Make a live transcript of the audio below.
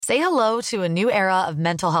Say hello to a new era of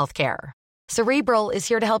mental health care. Cerebral is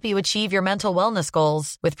here to help you achieve your mental wellness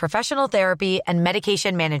goals with professional therapy and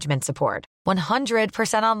medication management support.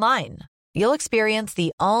 100% online. You'll experience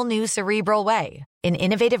the all-new Cerebral Way, an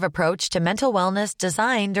innovative approach to mental wellness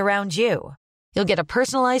designed around you. You'll get a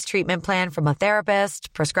personalized treatment plan from a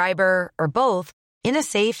therapist, prescriber, or both in a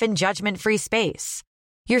safe and judgment-free space.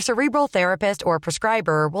 Your Cerebral therapist or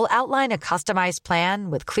prescriber will outline a customized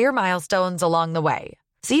plan with clear milestones along the way,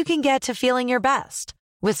 so you can get to feeling your best.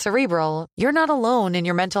 With Cerebral, you're not alone in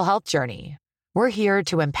your mental health journey. We're here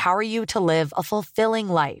to empower you to live a fulfilling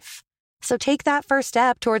life. So take that first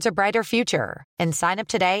step towards a brighter future and sign up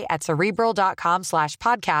today at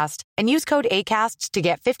Cerebral.com/podcast and use code ACAST to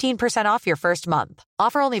get 15% off your first month.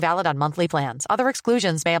 Offer only valid on monthly plans. Other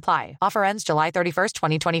exclusions may apply. Offer ends July 31st,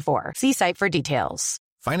 2024. See site for details.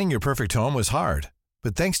 Finding your perfect home was hard,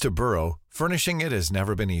 but thanks to Burrow, furnishing it has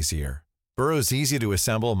never been easier. Burrow's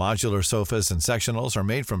easy-to-assemble modular sofas and sectionals are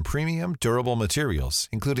made from premium, durable materials,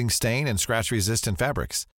 including stain and scratch-resistant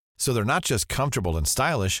fabrics. So they're not just comfortable and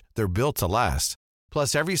stylish, they're built to last.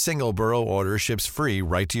 Plus, every single Burrow order ships free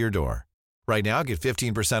right to your door. Right now, get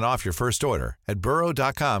 15% off your first order at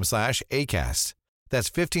burrow.com/ACAST. That's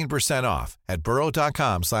 15% off at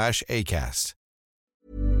burrow.com/ACAST.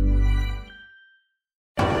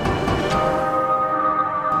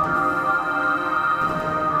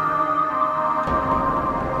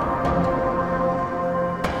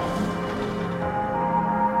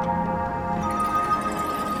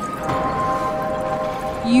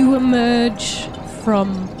 You emerge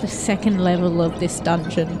from the second level of this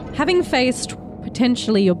dungeon, having faced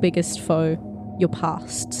potentially your biggest foe, your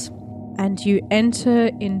pasts. And you enter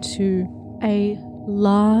into a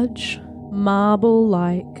large,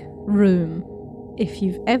 marble-like room. If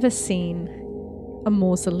you've ever seen a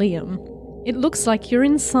mausoleum, it looks like you're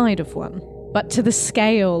inside of one, but to the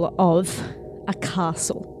scale of a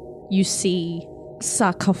castle. You see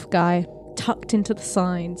sarcophagi tucked into the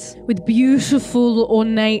sides, with beautiful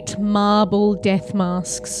ornate marble death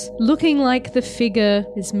masks, looking like the figure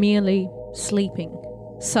is merely sleeping.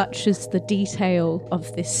 Such is the detail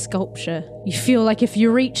of this sculpture. You feel like if you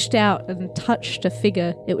reached out and touched a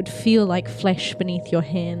figure, it would feel like flesh beneath your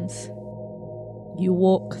hands. You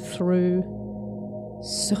walk through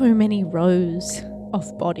so many rows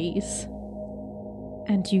of bodies,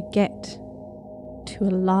 and you get to a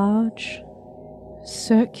large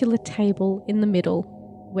circular table in the middle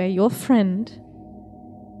where your friend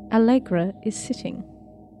Allegra is sitting.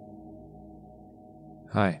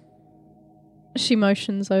 Hi. She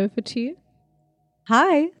motions over to you.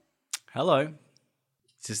 Hi. Hello.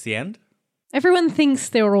 Is this the end? Everyone thinks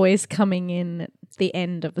they're always coming in at the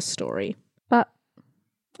end of a story, but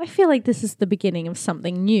I feel like this is the beginning of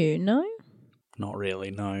something new, no? Not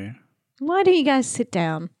really, no. Why don't you guys sit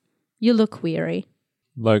down? You look weary.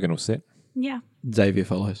 Logan will sit. Yeah. Xavier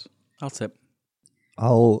follows. I'll sip.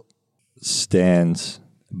 I'll stand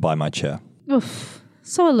by my chair. Oof.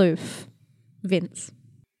 So aloof. Vince.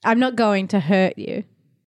 I'm not going to hurt you.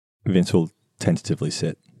 Vince will tentatively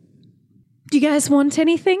sit. Do you guys want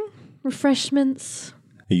anything? Refreshments?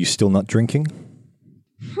 Are you still not drinking?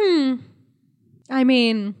 I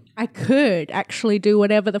mean, I could actually do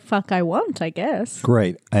whatever the fuck I want, I guess.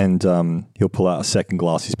 Great. And he'll pull out a second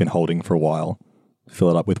glass he's been holding for a while, fill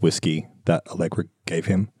it up with whiskey that Allegra gave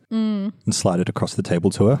him, and slide it across the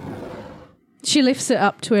table to her. She lifts it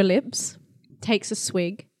up to her lips, takes a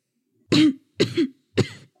swig,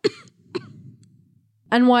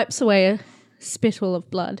 and wipes away a spittle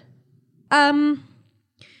of blood. Can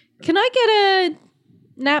I get a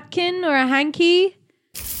napkin or a hanky?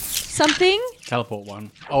 Something? Teleport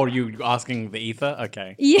one. Oh, you asking the ether?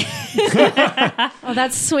 Okay. Yeah. Oh,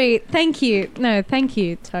 that's sweet. Thank you. No, thank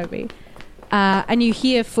you, Toby. And you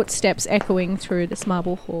hear footsteps echoing through this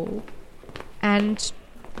marble hall. And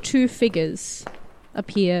two figures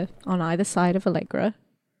appear on either side of Allegra.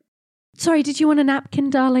 Sorry, did you want a napkin,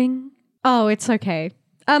 darling? Oh, it's okay.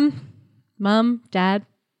 Mum, Dad,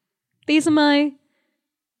 these are my...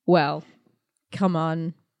 Well, come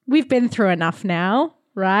on. We've been through enough now,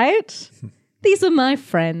 right? These are my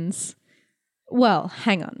friends. Well,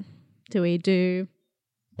 hang on. Do we do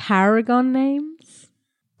paragon names?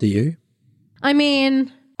 Do you? I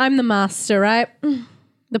mean, I'm the master, right?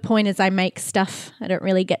 The point is I make stuff. I don't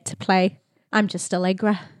really get to play. I'm just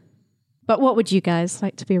Allegra. But what would you guys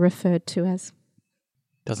like to be referred to as?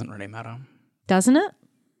 Doesn't really matter. Doesn't it?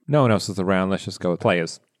 No one else is around. Let's just go with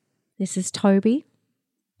players. This is Toby,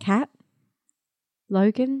 Kat,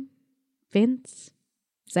 Logan, Vince,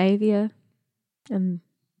 Xavier, and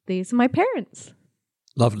these are my parents.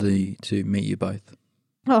 Lovely to meet you both.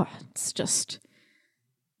 Oh, it's just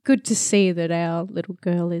good to see that our little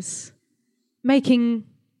girl is making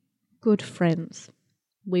good friends.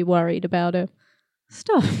 We worried about her.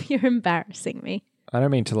 Stop, you're embarrassing me. I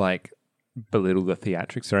don't mean to like belittle the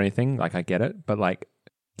theatrics or anything. Like, I get it. But like,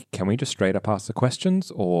 can we just straight up ask the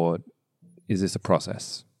questions, or is this a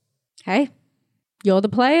process? Hey, you're the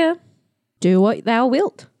player. Do what thou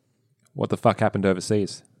wilt. What the fuck happened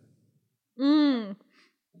overseas?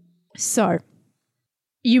 So,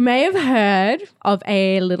 you may have heard of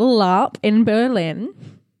a little LARP in Berlin.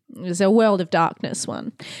 It was a World of Darkness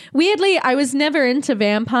one. Weirdly, I was never into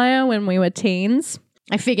vampire when we were teens.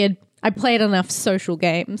 I figured I played enough social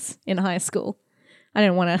games in high school. I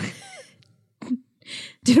didn't want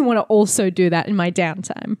to also do that in my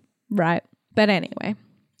downtime, right? But anyway,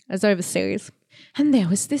 I was overseas and there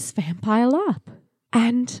was this vampire LARP.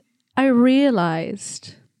 And I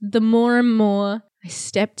realized the more and more I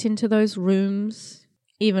stepped into those rooms,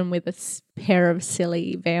 even with a pair of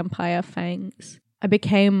silly vampire fangs, I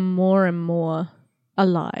became more and more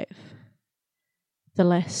alive, the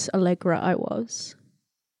less Allegra I was.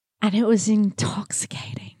 And it was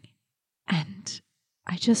intoxicating. And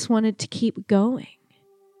I just wanted to keep going.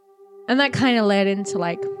 And that kind of led into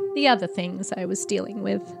like the other things I was dealing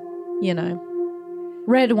with. You know,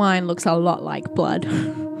 red wine looks a lot like blood.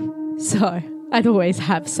 So I'd always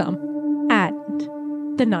have some.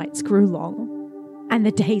 And the nights grew long and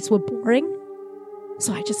the days were boring.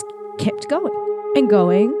 So I just kept going and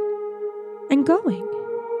going and going.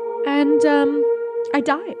 And I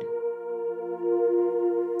died.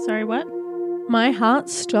 Sorry, what? My heart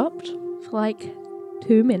stopped for like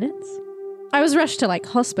 2 minutes. I was rushed to like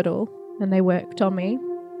hospital and they worked on me,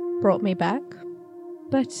 brought me back.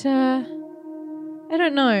 But I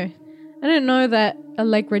don't know. I don't know that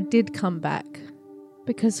Allegra did come back,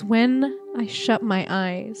 because when I shut my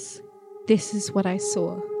eyes, this is what I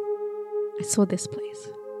saw. I saw this place.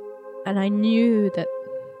 And I knew that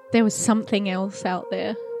there was something else out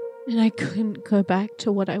there, and I couldn't go back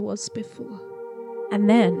to what I was before. And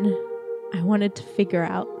then I wanted to figure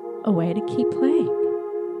out a way to keep playing.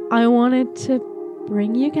 I wanted to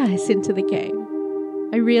bring you guys into the game.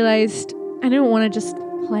 I realized I didn't want to just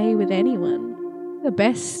play with anyone. The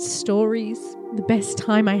best stories, the best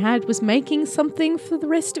time I had was making something for the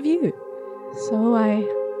rest of you. So I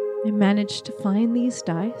managed to find these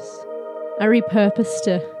dice. I repurposed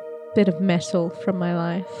a bit of metal from my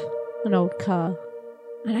life, an old car.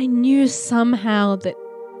 And I knew somehow that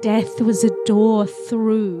death was a door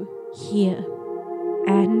through here.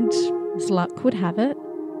 And as luck would have it,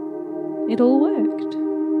 it all worked.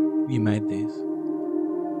 You made these?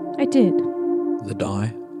 I did. The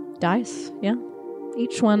die? Dice, yeah.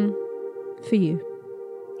 Each one for you.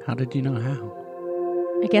 How did you know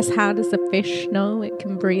how? I guess how does a fish know it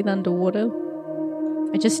can breathe underwater?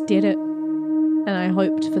 I just did it. And I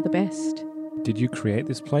hoped for the best. Did you create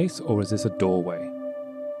this place, or is this a doorway?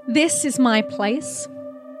 This is my place.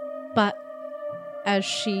 But as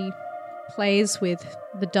she plays with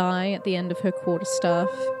the die at the end of her quarterstaff,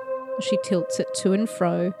 she tilts it to and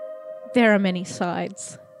fro. There are many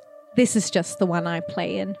sides. This is just the one I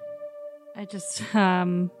play in. I just,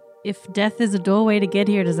 if death is a doorway to get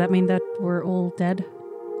here, does that mean that we're all dead?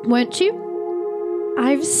 Weren't you?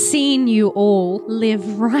 I've seen you all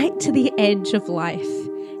live right to the edge of life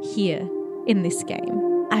here in this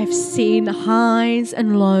game. I've seen highs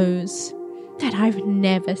and lows that I've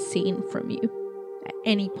never seen from you at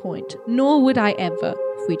any point, nor would I ever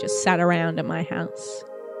if we just sat around at my house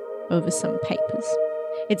over some papers.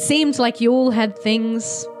 It seemed like you all had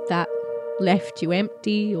things that left you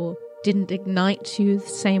empty or didn't ignite you the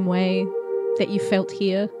same way that you felt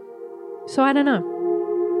here. So I don't know.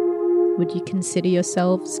 Would you consider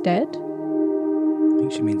yourselves dead? I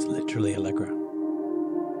think she means literally, Allegra.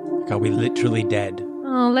 Like, are we literally dead?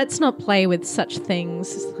 Oh, let's not play with such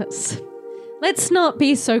things. Let's not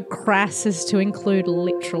be so crass as to include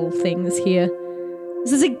literal things here.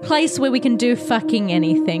 This is a place where we can do fucking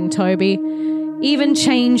anything, Toby. Even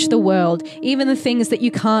change the world. Even the things that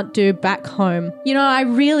you can't do back home. You know, I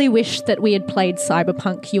really wish that we had played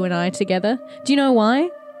Cyberpunk, you and I, together. Do you know why?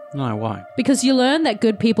 No, why? Because you learn that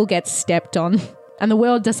good people get stepped on, and the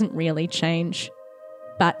world doesn't really change.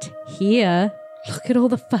 But here, look at all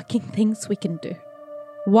the fucking things we can do.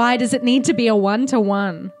 Why does it need to be a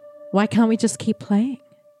 1-to-1? Why can't we just keep playing?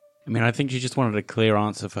 I mean, I think she just wanted a clear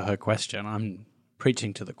answer for her question. I'm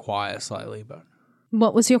preaching to the choir slightly, but...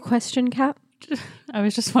 What was your question, Cap? I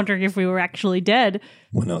was just wondering if we were actually dead.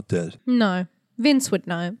 We're not dead. No. Vince would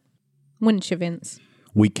know. Wouldn't you, Vince?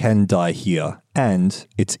 We can die here, and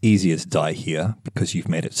it's easier to die here because you've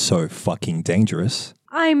made it so fucking dangerous.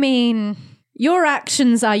 I mean, your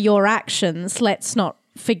actions are your actions. Let's not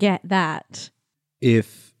forget that.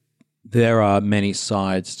 If there are many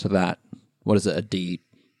sides to that, what is it, a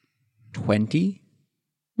D20?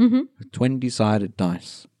 Mm-hmm. A 20-sided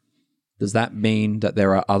dice. Does that mean that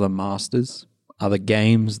there are other masters, other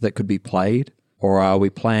games that could be played, or are we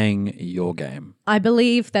playing your game? I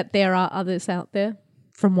believe that there are others out there,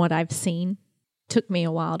 from what I've seen. Took me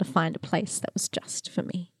a while to find a place that was just for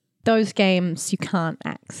me. Those games you can't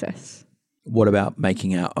access. What about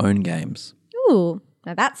making our own games? Ooh,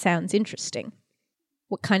 now that sounds interesting.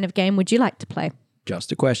 What kind of game would you like to play?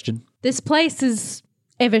 Just a question. This place is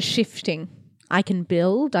ever shifting. I can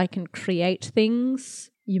build, I can create things.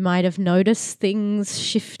 You might have noticed things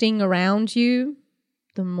shifting around you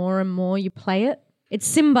the more and more you play it.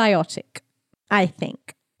 It's symbiotic, I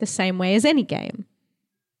think, the same way as any game.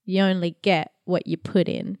 You only get what you put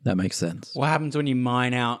in. That makes sense. What happens when you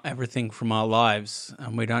mine out everything from our lives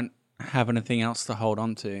and we don't have anything else to hold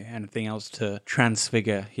on to, anything else to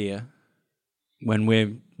transfigure here, when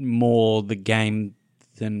we're more the game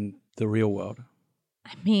than the real world?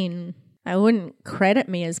 I mean, I wouldn't credit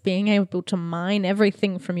me as being able to mine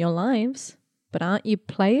everything from your lives, but aren't you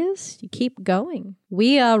players? You keep going.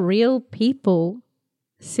 We are real people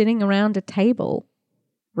sitting around a table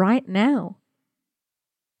right now.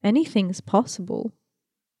 Anything's possible.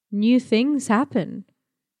 New things happen.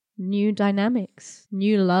 New dynamics,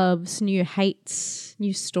 new loves, new hates,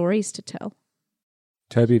 new stories to tell.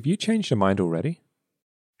 Toby, have you changed your mind already?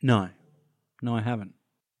 No, I haven't.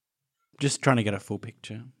 Just trying to get a full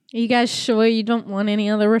picture. Are you guys sure you don't want any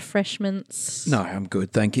other refreshments? No, I'm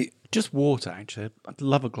good, thank you. Just water, actually. I'd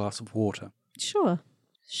love a glass of water. Sure.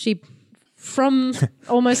 She, from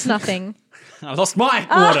almost nothing. I lost my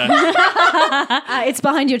water. It's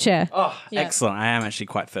behind your chair. Oh, Yeah. excellent. I am actually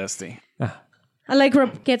quite thirsty.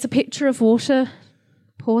 Allegra gets a pitcher of water,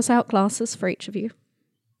 pours out glasses for each of you.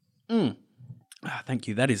 Thank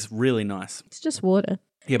you. That is really nice. It's just water.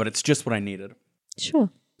 Yeah, but it's just what I needed. Sure.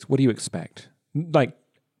 So what do you expect? Like,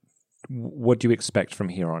 what do you expect from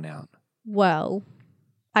here on out? Well,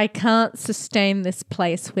 I can't sustain this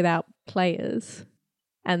place without players.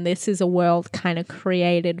 And this is a world kind of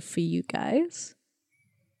created for you guys.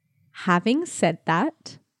 Having said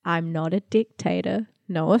that, I'm not a dictator.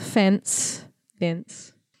 No offense,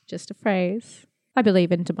 Vince. Just a phrase. I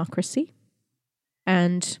believe in democracy.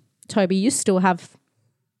 And Toby, you still have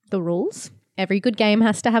the rules. Every good game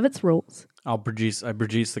has to have its rules. I produce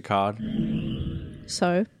the card.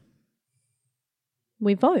 So,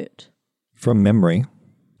 we vote. From memory,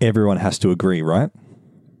 everyone has to agree, right?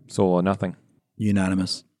 It's all or nothing.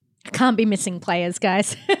 Unanimous. I can't be missing players,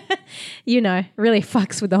 guys. Really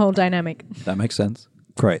fucks with the whole dynamic. That makes sense.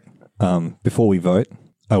 Great. Before we vote,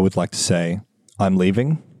 I would like to say I'm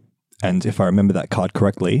leaving, and if I remember that card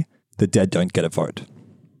correctly, the dead don't get a vote.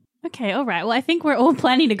 Okay, all right. Well, I think we're all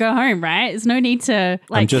planning to go home, right? There's no need to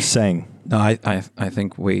I'm just saying. No, I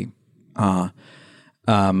think we are.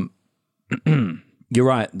 You're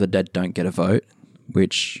right. The dead don't get a vote,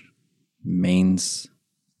 which means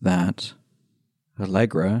that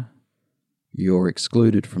Allegra, you're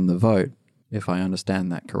excluded from the vote, if I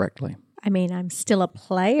understand that correctly. I mean, I'm still a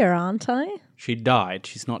player, aren't I? She died.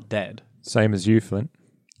 She's not dead. Same as you, Flint.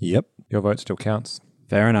 Yep. Your vote still counts.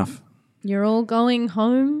 Fair enough. You're all going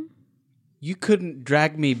home? You couldn't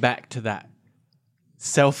drag me back to that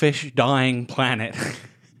selfish, dying planet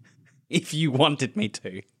if you wanted me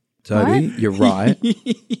to. Toby, you're right.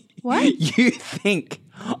 What? You think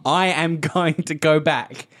I am going to go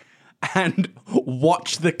back and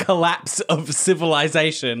watch the collapse of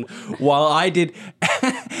civilization while I did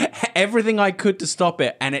everything I could to stop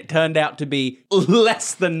it, and it turned out to be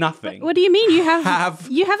less than nothing? What do you mean? You have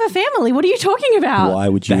a family. What are you talking about? Why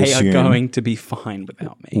would you They assume? are going to be fine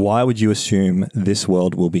without me. Why would you assume this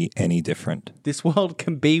world will be any different? This world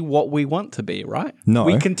can be what we want to be, right? No.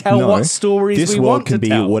 We can tell no. what stories this we world want can to be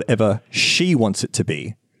tell. whatever she wants it to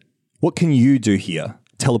be. What can you do here?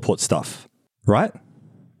 Teleport stuff, right?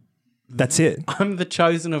 That's it. I'm the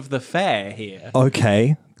chosen of the fair here.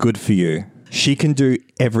 Okay, good for you. She can do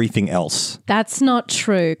everything else. That's not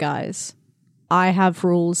true, guys. I have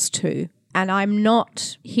rules too. And I'm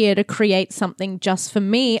not here to create something just for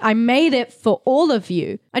me. I made it for all of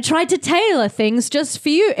you. I tried to tailor things just for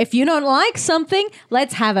you. If you don't like something,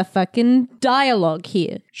 let's have a fucking dialogue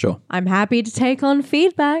here. Sure. I'm happy to take on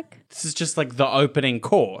feedback. This is just like the opening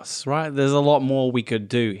course, right? There's a lot more we could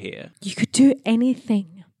do here. You could do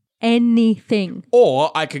anything. Anything.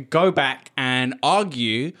 Or I could go back and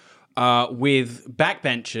argue with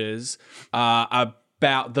backbenchers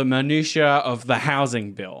about the minutiae of the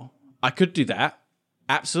housing bill. I could do that.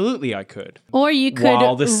 Absolutely, I could. Or you could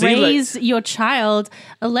While the raise your child,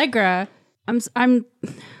 Allegra,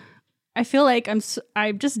 I feel like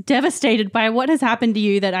I'm just devastated by what has happened to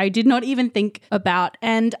you that I did not even think about.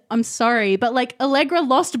 And I'm sorry, but like Allegra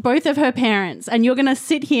lost both of her parents and you're going to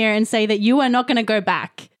sit here and say that you are not going to go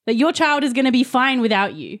back, that your child is going to be fine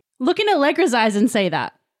without you. Look in Allegra's eyes and say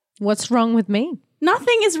that. What's wrong with me?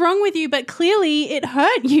 Nothing is wrong with you, but clearly it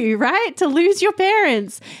hurt you, right? To lose your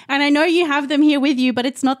parents. And I know you have them here with you, but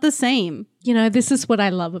it's not the same. You know, this is what I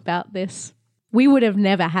love about this. We would have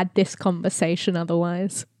never had this conversation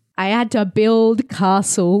otherwise. I had to build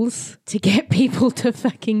castles to get people to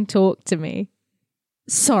fucking talk to me.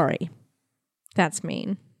 Sorry. That's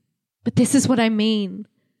mean. But this is what I mean.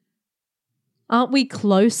 Aren't we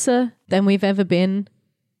closer than we've ever been?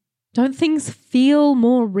 Don't things feel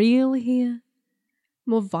more real here?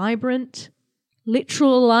 More vibrant?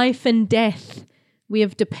 Literal life and death. We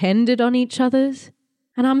have depended on each other's.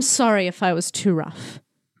 And I'm sorry if I was too rough.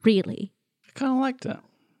 Really. I kind of liked it.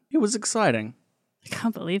 It was exciting. I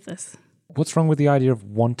can't believe this. What's wrong with the idea of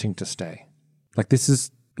wanting to stay? Like, this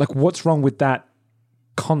is, like, what's wrong with that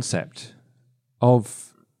concept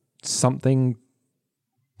of something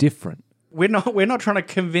different? We're not trying to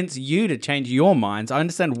convince you to change your minds. I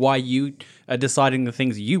understand why you are deciding the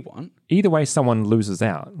things you want. Either way, someone loses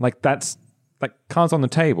out. Like, that's, like, cards on the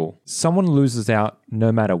table. Someone loses out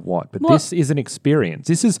no matter what. But this is an experience.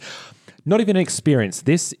 This is not even an experience.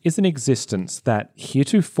 This is an existence that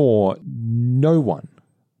heretofore no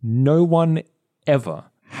one ever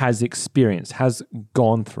has experienced, has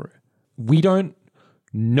gone through. We don't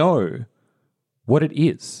know what it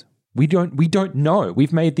is. We don't know.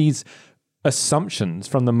 We've made these assumptions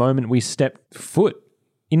from the moment we step foot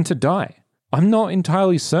into die. I'm not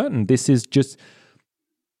entirely certain this is just,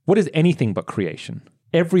 what is anything but creation?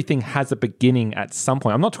 Everything has a beginning at some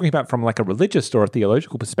point. I'm not talking about from like a religious or a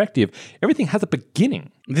theological perspective. Everything has a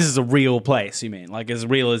beginning. This is a real place, you mean? Like as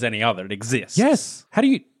real as any other. It exists. Yes.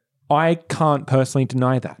 I can't personally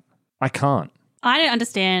deny that. I can't. I don't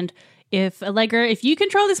understand if Allegra, if you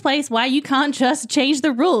control this place, why you can't just change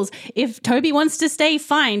the rules. If Toby wants to stay,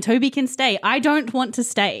 fine, Toby can stay. I don't want to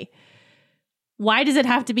stay. Why does it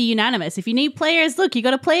have to be unanimous? If you need players, look, you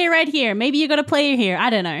got a player right here. Maybe you got a player here. I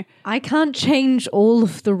don't know. I can't change all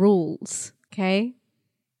of the rules, okay?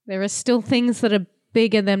 There are still things that are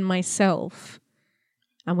bigger than myself.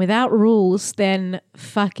 And without rules, then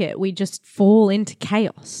fuck it. We just fall into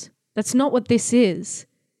chaos. That's not what this is.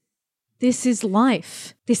 This is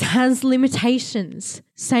life. This has limitations,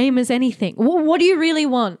 same as anything. What do you really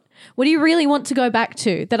want? What do you really want to go back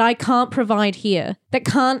to that I can't provide here, that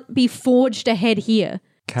can't be forged ahead here?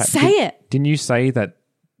 Kat, say it. Didn't you say that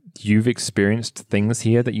you've experienced things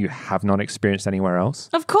here that you have not experienced anywhere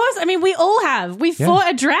else? Of course. I mean, we all have. We fought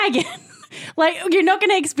a dragon. Like, you're not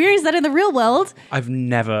going to experience that in the real world. I've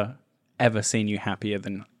never, ever seen you happier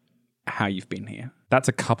than how you've been here. That's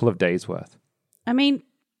a couple of days worth. I mean...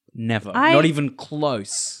 Never. Not even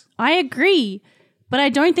close. I agree. But I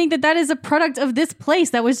don't think that is a product of this place.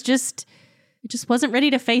 That was just... It just wasn't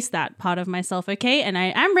ready to face that part of myself, okay? And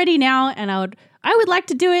I am ready now, and I would like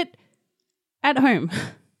to do it at home.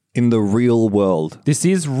 In the real world. This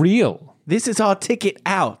is real. This is our ticket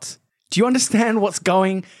out. Do you understand what's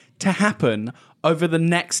going to happen over the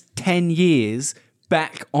next 10 years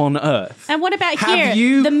back on Earth? And what about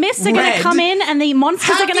here? The mists are going to come in and the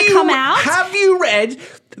monsters are going to come out? Have you read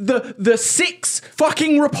the 6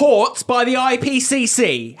 fucking reports by the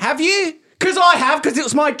IPCC? Have you? Because I have, because it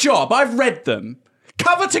was my job. I've read them.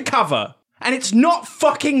 Cover to cover. And it's not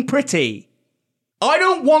fucking pretty. I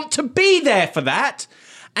don't want to be there for that.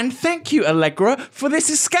 And thank you, Allegra, for this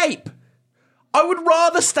escape. I would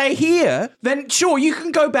rather stay here than, sure, you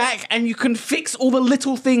can go back and you can fix all the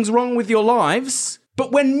little things wrong with your lives.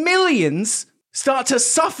 But when millions start to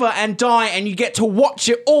suffer and die and you get to watch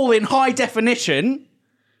it all in high definition,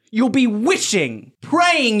 you'll be wishing,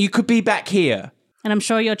 praying you could be back here. And I'm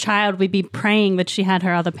sure your child would be praying that she had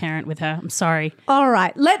her other parent with her. I'm sorry. All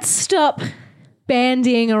right, let's stop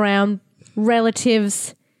bandying around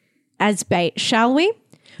relatives as bait, shall we?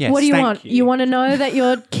 Yes, what do you thank want? you. You want to know that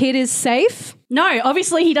your kid is safe? No,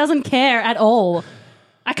 obviously he doesn't care at all.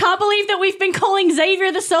 I can't believe that we've been calling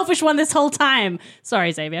Xavier the selfish one this whole time.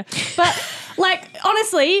 Sorry, Xavier. But, like,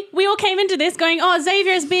 honestly, we all came into this going, oh,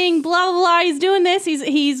 Xavier's being blah, blah, blah, he's doing this,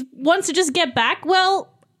 he's wants to just get back. Well,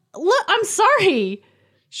 look, I'm sorry.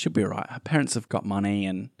 She'll be all right. Her parents have got money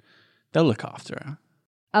and they'll look after her.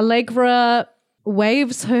 Allegra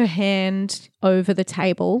waves her hand over the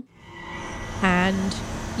table and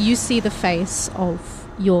you see the face of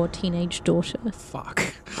your teenage daughter. Fuck.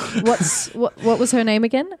 What was her name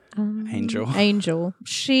again? Angel. Angel.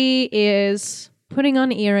 She is putting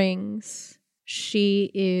on earrings.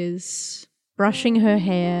 She is brushing her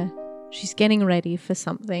hair. She's getting ready for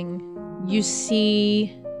something. You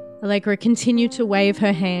see Allegra continue to wave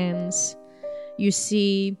her hands. You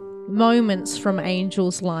see moments from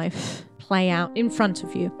Angel's life play out in front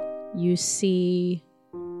of you. You see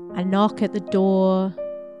a knock at the door,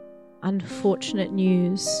 unfortunate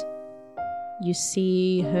news. You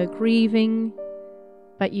see her grieving,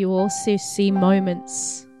 but you also see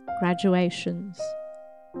moments, graduations,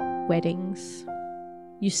 weddings.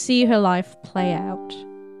 You see her life play out.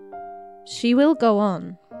 She will go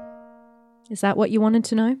on. Is that what you wanted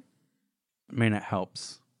to know? I mean, it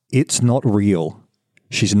helps. It's not real.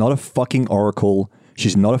 She's not a fucking oracle.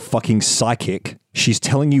 She's not a fucking psychic. She's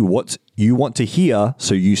telling you what you want to hear,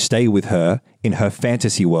 so you stay with her in her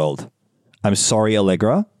fantasy world. I'm sorry,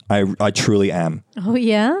 Allegra. I truly am. Oh,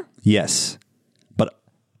 yeah? Yes. But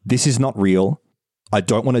this is not real. I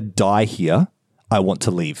don't want to die here. I want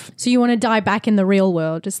to leave. So you want to die back in the real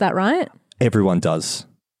world, is that right? Everyone does.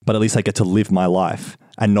 But at least I get to live my life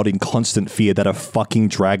and not in constant fear that a fucking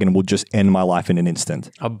dragon will just end my life in an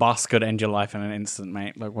instant. A bus could end your life in an instant,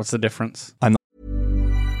 mate. Like, what's the difference?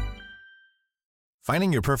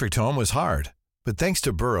 Finding your perfect home was hard, but thanks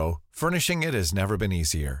to Burrow, furnishing it has never been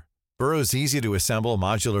easier. Burrow's easy-to-assemble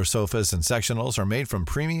modular sofas and sectionals are made from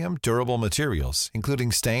premium, durable materials,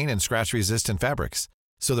 including stain and scratch-resistant fabrics.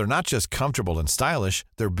 So they're not just comfortable and stylish,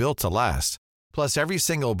 they're built to last. Plus, every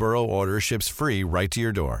single Burrow order ships free right to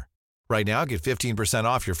your door. Right now, get 15%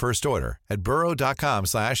 off your first order at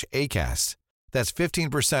burrow.com/ACAST. That's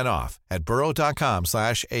 15% off at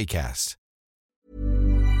burrow.com/ACAST.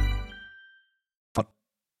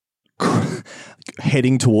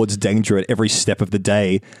 Heading towards danger at every step of the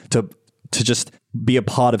day to just be a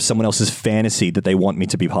part of someone else's fantasy that they want me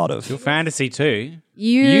to be part of. Your fantasy too.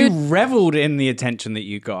 You reveled in the attention that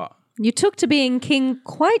you got. You took to being king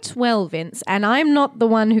quite well, Vince, and I'm not the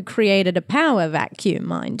one who created a power vacuum,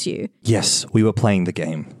 mind you. Yes, we were playing the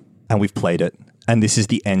game, and we've played it, and this is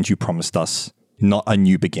the end you promised us, not a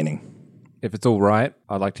new beginning. If it's all right,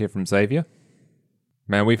 I'd like to hear from Xavier.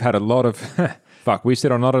 Man, we've had a lot of... Fuck, we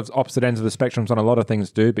sit on a lot of opposite ends of the spectrums on a lot of things,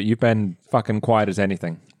 dude, but you've been fucking quiet as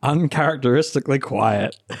anything. Uncharacteristically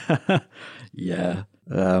quiet. Yeah.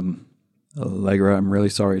 Allegra, I'm really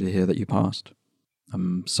sorry to hear that you passed.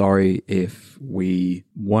 I'm sorry if we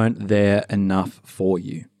weren't there enough for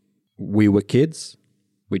you. We were kids.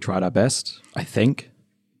 We tried our best, I think.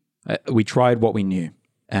 We tried what we knew.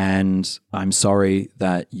 And I'm sorry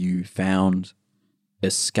that you found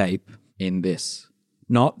escape in this.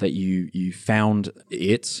 Not that you found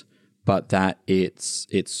it, but that it's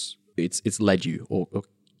led you or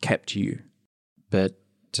kept you. But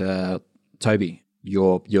Toby,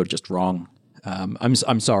 you're just wrong.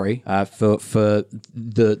 I'm sorry for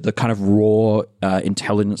the kind of raw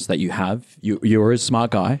intelligence that you have. You're a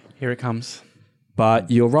smart guy. Here it comes.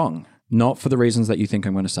 But you're wrong. Not for the reasons that you think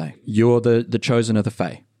I'm going to say. You're the chosen of the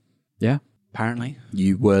Fae. Yeah? Apparently.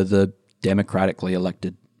 You were the democratically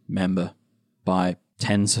elected member by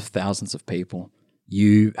tens of thousands of people.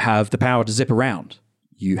 You have the power to zip around.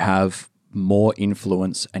 You have more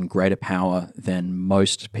influence and greater power than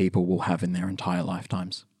most people will have in their entire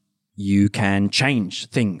lifetimes. You can change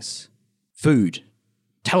things, food,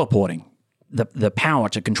 teleporting, the power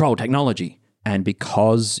to control technology. And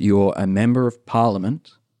because you're a member of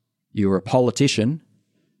parliament, you're a politician,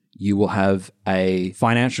 you will have a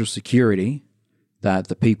financial security that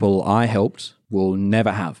the people I helped will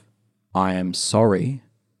never have. I am sorry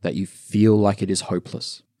that you feel like it is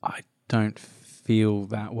hopeless. I don't feel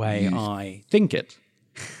that way. I think it.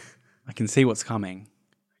 I can see what's coming.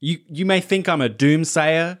 You may think I'm a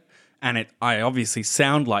doomsayer, and I obviously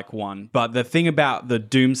sound like one, but the thing about the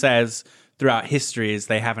doomsayers throughout history is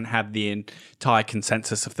they haven't had the entire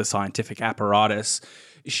consensus of the scientific apparatus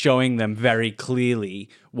showing them very clearly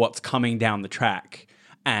what's coming down the track,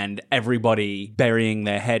 and everybody burying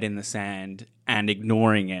their head in the sand and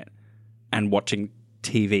ignoring it and watching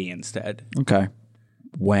TV instead. Okay.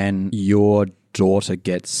 When your daughter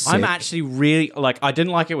gets sick... I'm actually really... I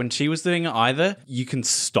didn't like it when she was doing it either. You can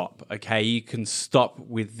stop, okay? You can stop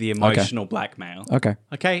with the emotional blackmail. Okay.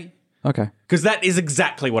 Okay? Okay. Because that is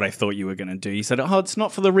exactly what I thought you were going to do. You said, it's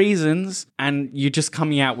not for the reasons, and you're just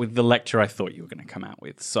coming out with the lecture I thought you were going to come out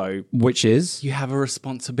with. So... Which is? You have a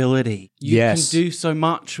responsibility. You can do so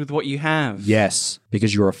much with what you have. Yes,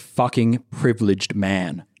 because you're a fucking privileged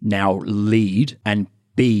man. Now lead and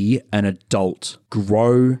be an adult.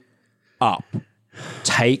 Grow up.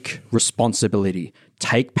 Take responsibility.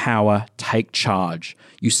 Take power. Take charge.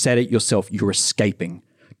 You said it yourself. You're escaping.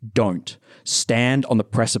 Don't. Stand on the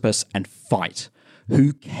precipice and fight.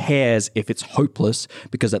 Who cares if it's hopeless?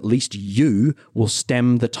 Because at least you will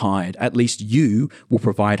stem the tide. At least you will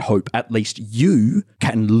provide hope. At least you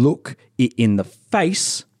can look it in the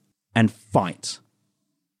face and fight.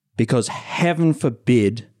 Because heaven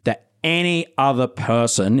forbid that any other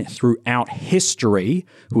person throughout history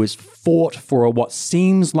who has fought for what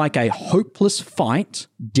seems like a hopeless fight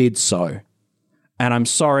did so. And I'm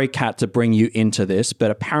sorry, Kat, to bring you into this,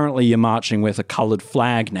 but apparently you're marching with a coloured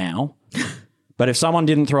flag now. But if someone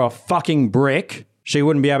didn't throw a fucking brick, she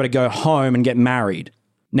wouldn't be able to go home and get married.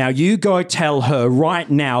 Now you go tell her right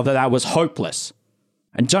now that that was hopeless.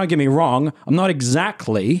 And don't get me wrong, I'm not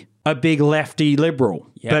exactly a big lefty liberal.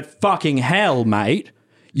 Yep. But fucking hell, mate,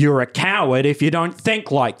 you're a coward if you don't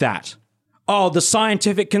think like that. Oh, the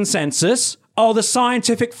scientific consensus? Oh, the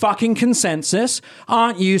scientific fucking consensus?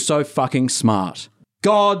 Aren't you so fucking smart?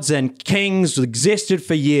 Gods and kings existed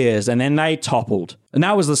for years and then they toppled. And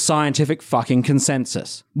that was the scientific fucking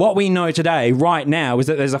consensus. What we know today, right now, is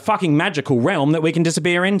that there's a fucking magical realm that we can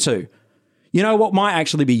disappear into. You know what might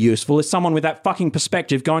actually be useful is someone with that fucking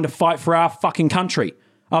perspective going to fight for our fucking country,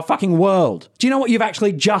 our fucking world. Do you know what you've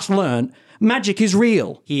actually just learned? Magic is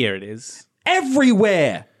real. Here it is.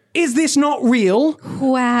 Everywhere. Is this not real?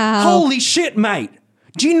 Wow. Holy shit, mate.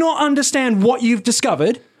 Do you not understand what you've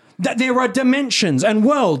discovered? That there are dimensions and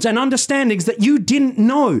worlds and understandings that you didn't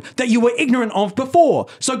know, that you were ignorant of before.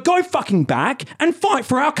 So go fucking back and fight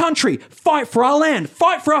for our country. Fight for our land.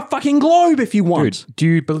 Fight for our fucking globe if you want. Dude, do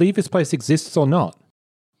you believe this place exists or not?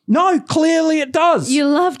 No, clearly it does. You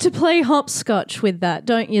love to play hopscotch with that,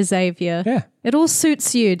 don't you, Xavier? Yeah. It all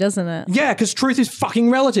suits you, doesn't it? Yeah, because truth is fucking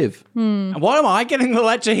relative. And what am I getting the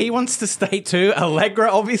ledger? He wants to stay too.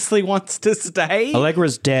 Allegra obviously wants to stay.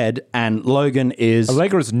 Allegra's dead and Logan is...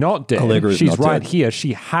 Allegra's not dead. Allegra's She's not right dead. here.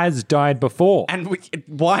 She has died before. And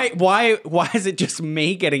why is it just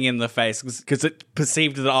me getting in the face? Because it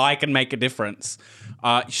perceived that I can make a difference.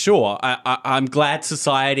 Sure, I'm glad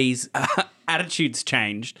society's attitudes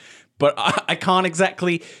changed, but I can't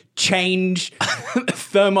exactly change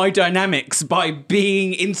thermodynamics by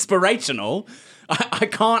being inspirational. I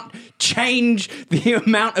can't change the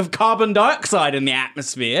amount of carbon dioxide in the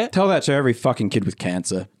atmosphere. Tell that to every fucking kid with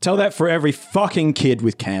cancer. Tell that for every fucking kid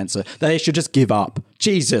with cancer. They should just give up.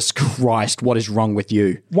 Jesus Christ, what is wrong with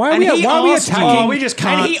you? Why are And we he attacking? asked you- we just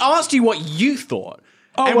can't- And he asked you what you thought.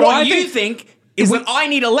 Oh, and well, what I you think is that I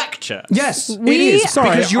need a lecture. Yes, it We- is. Sorry,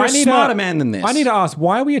 because you're I a need smarter man than this. I need to ask,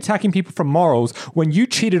 why are we attacking people for morals when you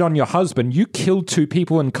cheated on your husband, you killed 2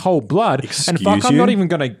 people in cold blood, and fuck, Excuse I'm you? not even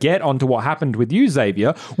going to get onto what happened with you,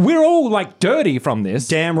 Xavier. We're all, like, dirty from this.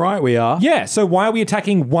 Damn right we are. Yeah, so why are we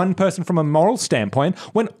attacking one person from a moral standpoint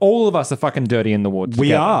when all of us are fucking dirty in the woods? We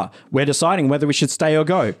together? are. We're deciding whether we should stay or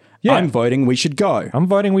go. Yeah. I'm voting we should go. I'm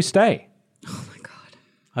voting we stay.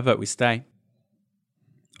 I vote we stay.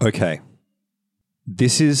 Okay.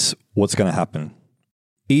 This is what's going to happen.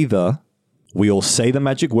 Either we all say the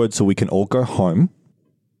magic word so we can all go home,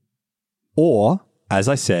 or, as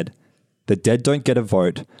I said, the dead don't get a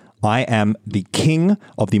vote. I am the king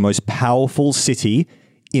of the most powerful city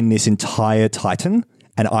in this entire Titan,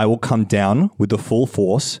 and I will come down with the full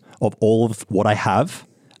force of all of what I have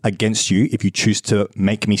against you if you choose to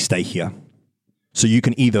make me stay here. So you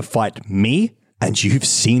can either fight me, and you've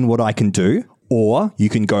seen what I can do, or you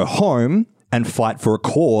can go home and fight for a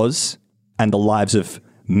cause and the lives of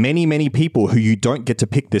many, many people who you don't get to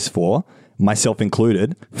pick this for, myself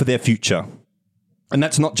included, for their future. And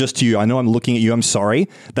that's not just to you. I know I'm looking at you. I'm sorry.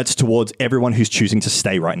 That's towards everyone who's choosing to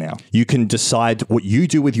stay right now. You can decide what you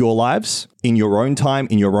do with your lives in your own time,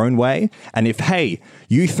 in your own way. And if, hey,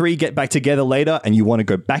 you 3 get back together later and you want to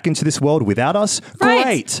go back into this world without us, Right.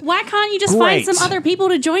 great. Why can't you just Great. find some other people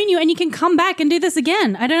to join you and you can come back and do this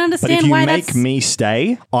again? I don't But understand if you why make that's... me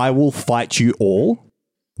stay, I will fight you all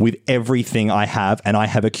with everything I have, and I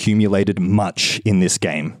have accumulated much in this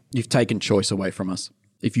game. You've taken choice away from us.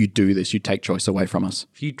 If you do this, you take choice away from us.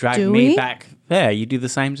 If you drag Do me we? back there, you do the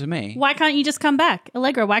same to me. Why can't you just come back?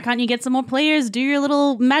 Allegra, why can't you get some more players, do your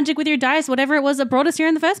little magic with your dice, whatever it was that brought us here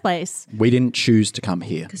in the first place? We didn't choose to come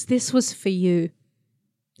here. Because this was for you.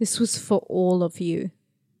 This was for all of you.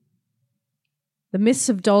 The Mists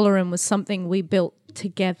of Doloran was something we built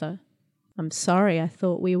together. I'm sorry, I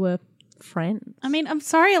thought we were friends. I mean, I'm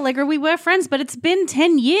sorry, Allegra, we were friends, but it's been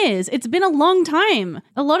 10 years. It's been a long time.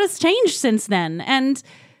 A lot has changed since then. And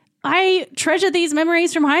I treasure these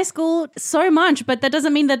memories from high school so much, but that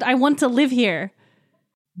doesn't mean that I want to live here.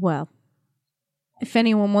 Well, if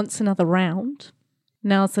anyone wants another round,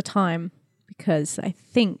 now's the time, because I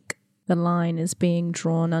think the line is being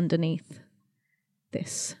drawn underneath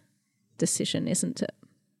this decision, isn't it?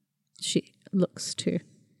 She looks to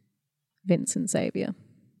Vince and Xavier.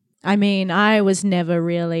 I mean, I was never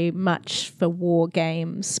really much for war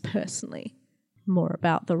games personally. More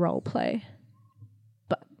about the role play.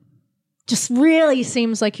 But just really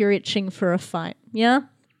seems like you're itching for a fight, yeah?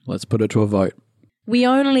 Let's put it to a vote. We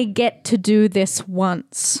only get to do this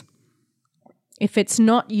once. If it's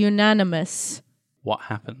not unanimous, What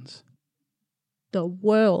happens? the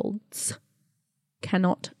worlds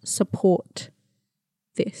cannot support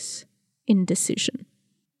this indecision.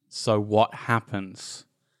 So what happens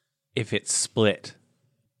if it's split?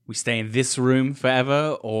 We stay in this room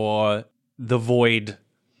forever, or the void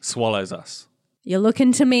swallows us? You're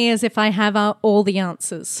looking to me as if I have all the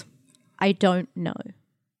answers. I don't know.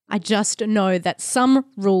 I just know that some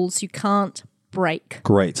rules you can't break.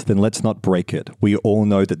 Great, then let's not break it. We all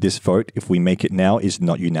know that this vote, if we make it now, is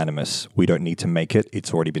not unanimous. We don't need to make it.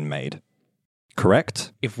 It's already been made.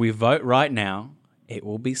 Correct? If we vote right now, it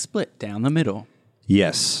will be split down the middle.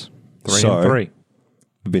 Yes. 3 and 3.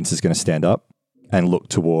 Vince is going to stand up and look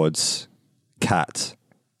towards Kat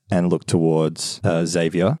and look towards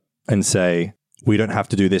Xavier and say, we don't have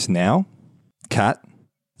to do this now. Kat,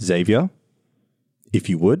 Xavier, if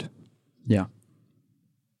you would. Yeah.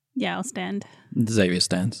 Yeah, I'll stand. Xavier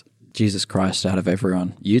stands. Jesus Christ, out of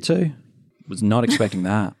everyone. You two? Was not expecting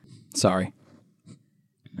that. Sorry.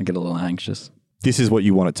 I get a little anxious. This is what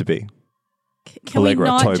you want it to be. Can Allegra, we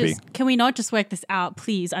not Toby. can we not just work this out,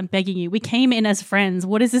 please? I'm begging you. We came in as friends.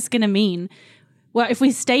 What is this going to mean? Well, if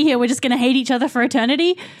we stay here, we're just going to hate each other for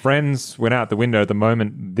eternity? Friends went out the window the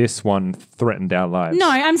moment this one threatened our lives. No,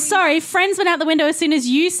 I'm sorry. Friends went out the window as soon as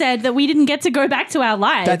you said that we didn't get to go back to our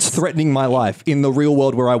lives. That's threatening my life in the real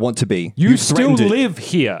world where I want to be. You still threatened it. live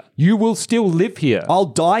here. You will still live here. I'll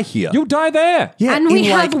die here. You'll die there. Yeah, And we in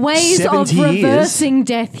have like ways of 70 years. reversing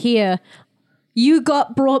death here. You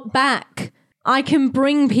got brought back. I can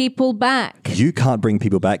bring people back. You can't bring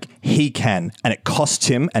people back. He can. And it cost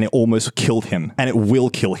him and it almost killed him. And it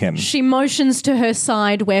will kill him. She motions to her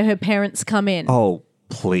side where her parents come in. Oh,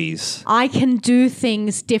 please. I can do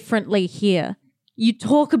things differently here. You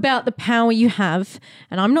talk about the power you have,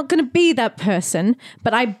 and I'm not going to be that person,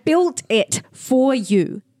 but I built it for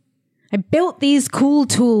you. I built these cool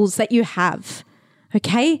tools that you have,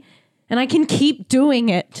 okay? And I can keep doing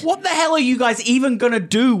it. What the hell are you guys even going to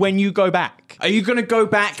do when you go back? Are you going to go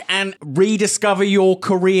back and rediscover your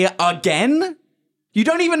career again? You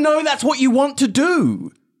don't even know that's what you want to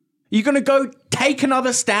do. Are you going to go take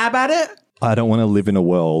another stab at it? I don't want to live in a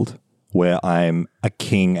world where I'm a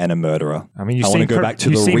king and a murderer. I mean, you want seem, to go back to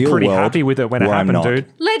you the seem real pretty world happy with it when it where I'm happened, not.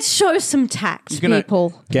 dude. Let's show some tact, gonna-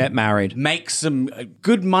 people. Get married. Make some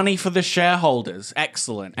good money for the shareholders.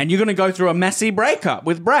 Excellent. And you're going to go through a messy breakup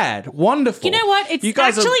with Brad. Wonderful. You know what? It's You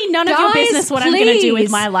guys are- actually none of your Guys, business what I'm going to do with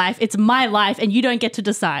please. my life. It's my life, and you don't get to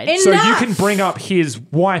decide. So you Enough! can bring up his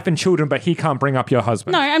wife and children, but he can't bring up your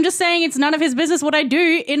husband. No, I'm just saying it's none of his business what I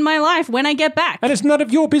do in my life when I get back. And it's none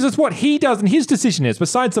of your business what he does and his decision is,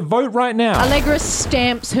 besides the vote right now. Allegra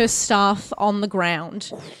stamps her staff on the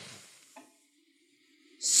ground.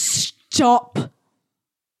 Stop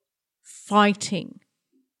fighting.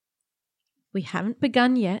 We haven't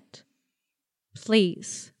begun yet.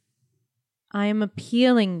 Please. I am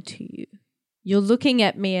appealing to you. You're looking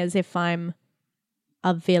at me as if I'm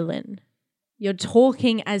a villain. You're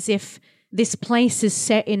talking as if this place is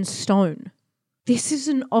set in stone. This is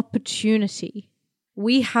an opportunity.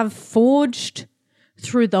 We have forged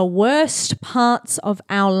through the worst parts of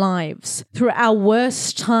our lives, through our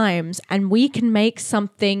worst times, and we can make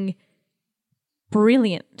something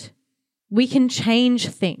brilliant. We can change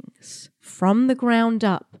things from the ground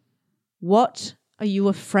up. What are you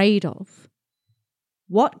afraid of?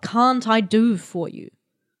 What can't I do for you?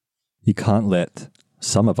 You can't let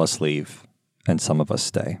some of us leave and some of us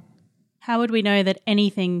stay. How would we know that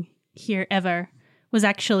anything here ever was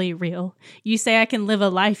actually real? You say I can live a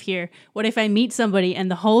life here. What if I meet somebody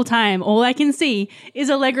and the whole time all I can see is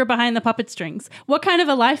Allegra behind the puppet strings? What kind of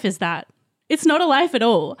a life is that? It's not a life at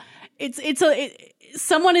all.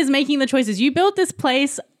 Someone is making the choices. You built this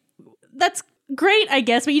place. That's great, I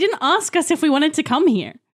guess, but you didn't ask us if we wanted to come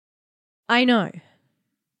here. I know.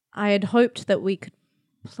 I had hoped that we could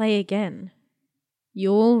play again.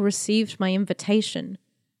 You all received my invitation.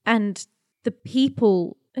 And the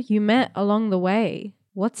people you met along the way,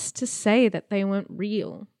 what's to say that they weren't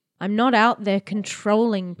real? I'm not out there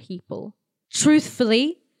controlling people.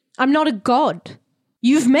 Truthfully, I'm not a god.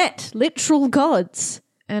 You've met literal gods.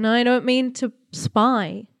 And I don't mean to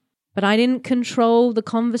spy, but I didn't control the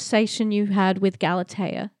conversation you had with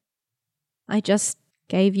Galatea. I just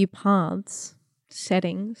gave you paths,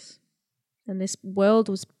 settings, and this world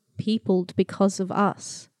was peopled because of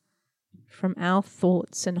us. from our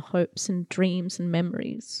thoughts and hopes and dreams and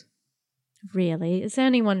memories. Really? Is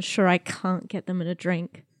anyone sure I can't get them in a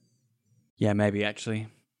drink? Yeah, maybe actually.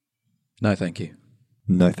 No, thank you.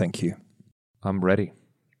 No, thank you. I'm ready.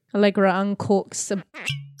 Allegra uncorks a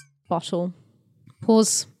bottle.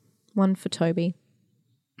 Pours one for Toby.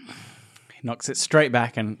 He knocks it straight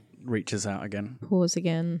back and reaches out again. Pours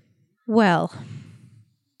again. Well,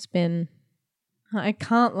 I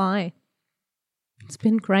can't lie. It's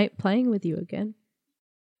been great playing with you again.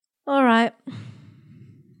 All right.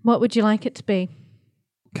 What would you like it to be?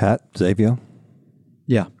 Kat, Xavier,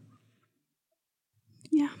 Yeah.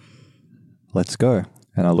 Yeah. let's go.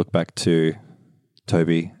 And I look back to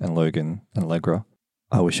Toby and Logan and Allegra.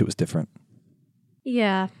 I wish it was different.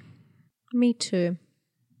 Yeah, me too.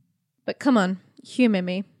 But come on, humour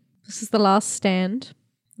me. This is the last standoff.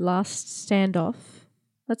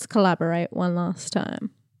 Let's collaborate one last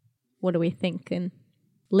time. What are we thinking?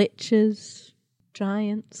 Liches?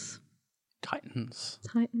 Giants? Titans.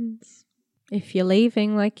 Titans? If you're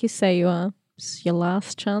leaving like you say you are, it's your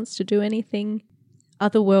last chance to do anything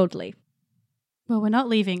otherworldly. Well, we're not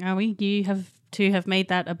leaving, are we? You have made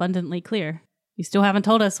that abundantly clear. You still haven't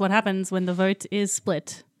told us what happens when the vote is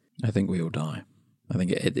split. I think we all die. I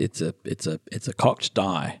think it's a cocked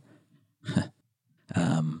die.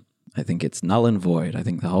 I think it's null and void. I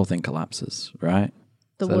think the whole thing collapses, right?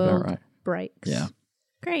 The Is that about world right? breaks. Yeah.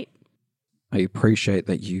 Great. I appreciate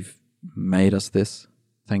that you've made us this.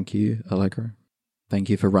 Thank you, Allegra. Thank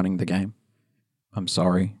you for running the game. I'm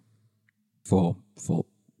sorry for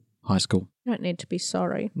high school. You don't need to be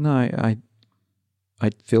sorry. No, I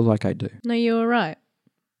feel like I do. No, you were right.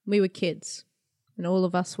 We were kids, and all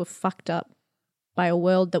of us were fucked up by a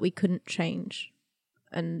world that we couldn't change.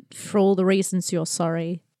 And for all the reasons you're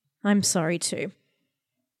sorry, I'm sorry too.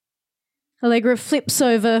 Allegra flips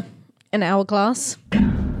over an hourglass.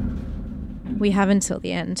 We have until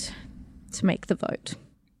the end to make the vote.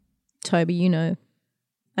 Toby, you know.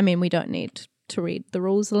 I mean, we don't need to read the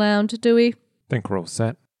rules aloud, do we? Think we're all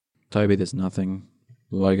set. Toby, there's nothing.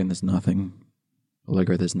 Logan, there's nothing.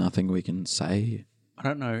 Allegra, there's nothing we can say. I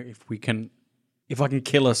don't know if I can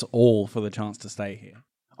kill us all for the chance to stay here.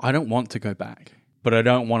 I don't want to go back, but I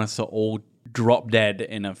don't want us to all drop dead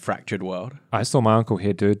in a fractured world. I saw my uncle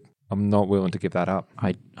here, dude. I'm not willing to give that up.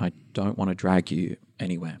 I don't want to drag you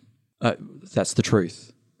anywhere. That's the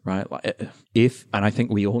truth, right? Like, and I think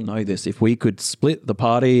we all know this, if we could split the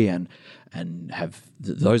party and have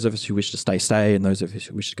those of us who wish to stay, and those of us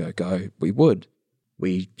who wish to go, we would.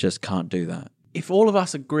 We just can't do that. If all of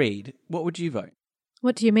us agreed, what would you vote?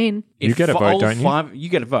 What do you mean? You get a vote, don't you? You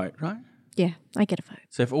get a vote, right? Yeah, I get a vote.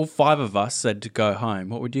 So if all 5 of us said to go home,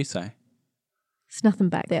 what would you say? There's nothing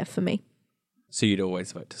back there for me. So you'd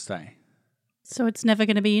always vote to stay. So it's never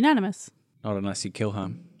going to be unanimous. Not unless you kill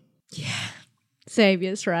home.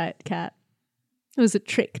 Xavier's right, Kat. It was a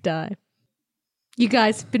trick die. You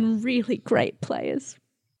guys have been really great players.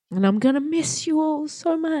 And I'm going to miss you all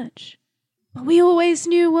so much. But we always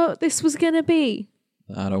knew what this was going to be.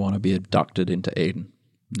 I don't want to be abducted into Eden,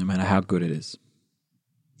 no matter how good it is.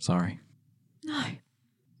 Sorry. No,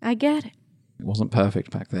 I get it. It wasn't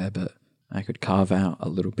perfect back there, but I could carve out a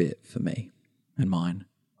little bit for me and mine.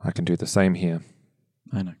 I can do the same here.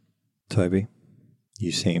 I know. Toby,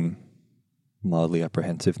 you seem mildly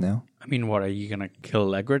apprehensive now. I mean, what, are you going to kill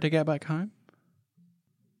Allegra to get back home?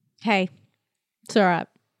 Hey, it's all right.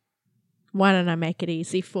 Why don't I make it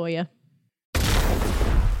easy for you?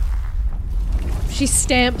 She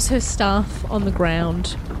stamps her staff on the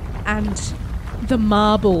ground and the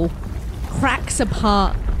marble cracks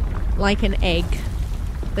apart like an egg.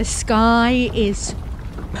 The sky is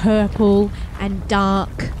purple and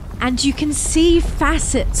dark, and you can see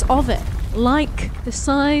facets of it like the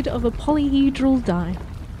side of a polyhedral die.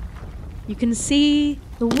 You can see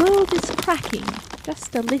the world is cracking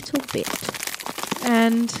just a little bit.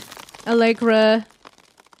 And Allegra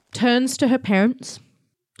turns to her parents.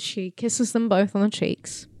 She kisses them both on the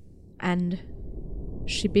cheeks, and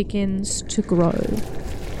she begins to grow.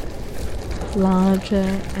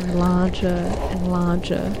 Larger and larger and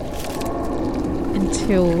larger,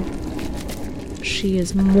 until she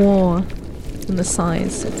is more than the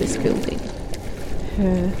size of this building.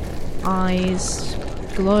 Her eyes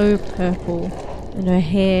glow purple, and her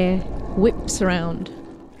hair whips around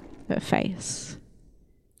her face.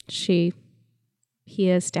 She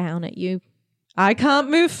peers down at you. I can't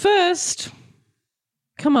move first.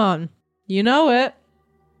 Come on, you know it.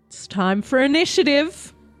 It's time for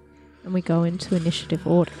initiative. And we go into initiative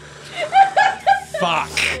order. fuck.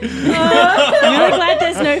 I'm really glad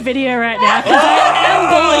there's no video right now because I am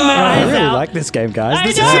bawling my I eyes really out. like this game, guys. I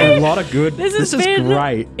This know. is a lot of good. This has is been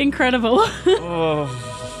great. incredible.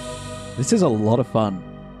 This is a lot of fun.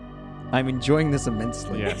 I'm enjoying this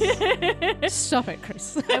immensely. Yes. Stop it,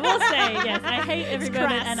 Chris. I will say, yes, I hate every moment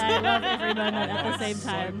crass. and I love every moment at the same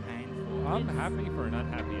time. I'm happy for an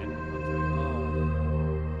unhappy ending.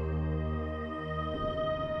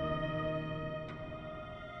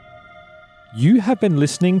 You have been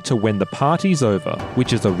listening to When the Party's Over,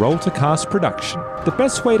 which is a Roll to Cast production. The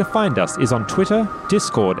best way to find us is on Twitter,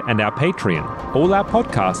 Discord, and our Patreon. All our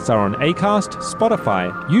podcasts are on Acast,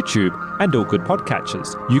 Spotify, YouTube, and all good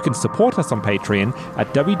podcatchers. You can support us on Patreon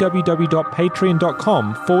at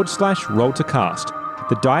www.patreon.com/rolltocast.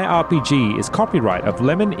 The Die RPG is copyright of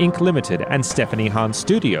Lemon Inc. Limited and Stephanie Hahn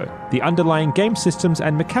Studio. The underlying game systems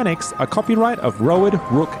and mechanics are copyright of Rowan,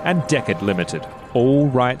 Rook, and Deckard Limited. All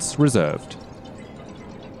rights reserved.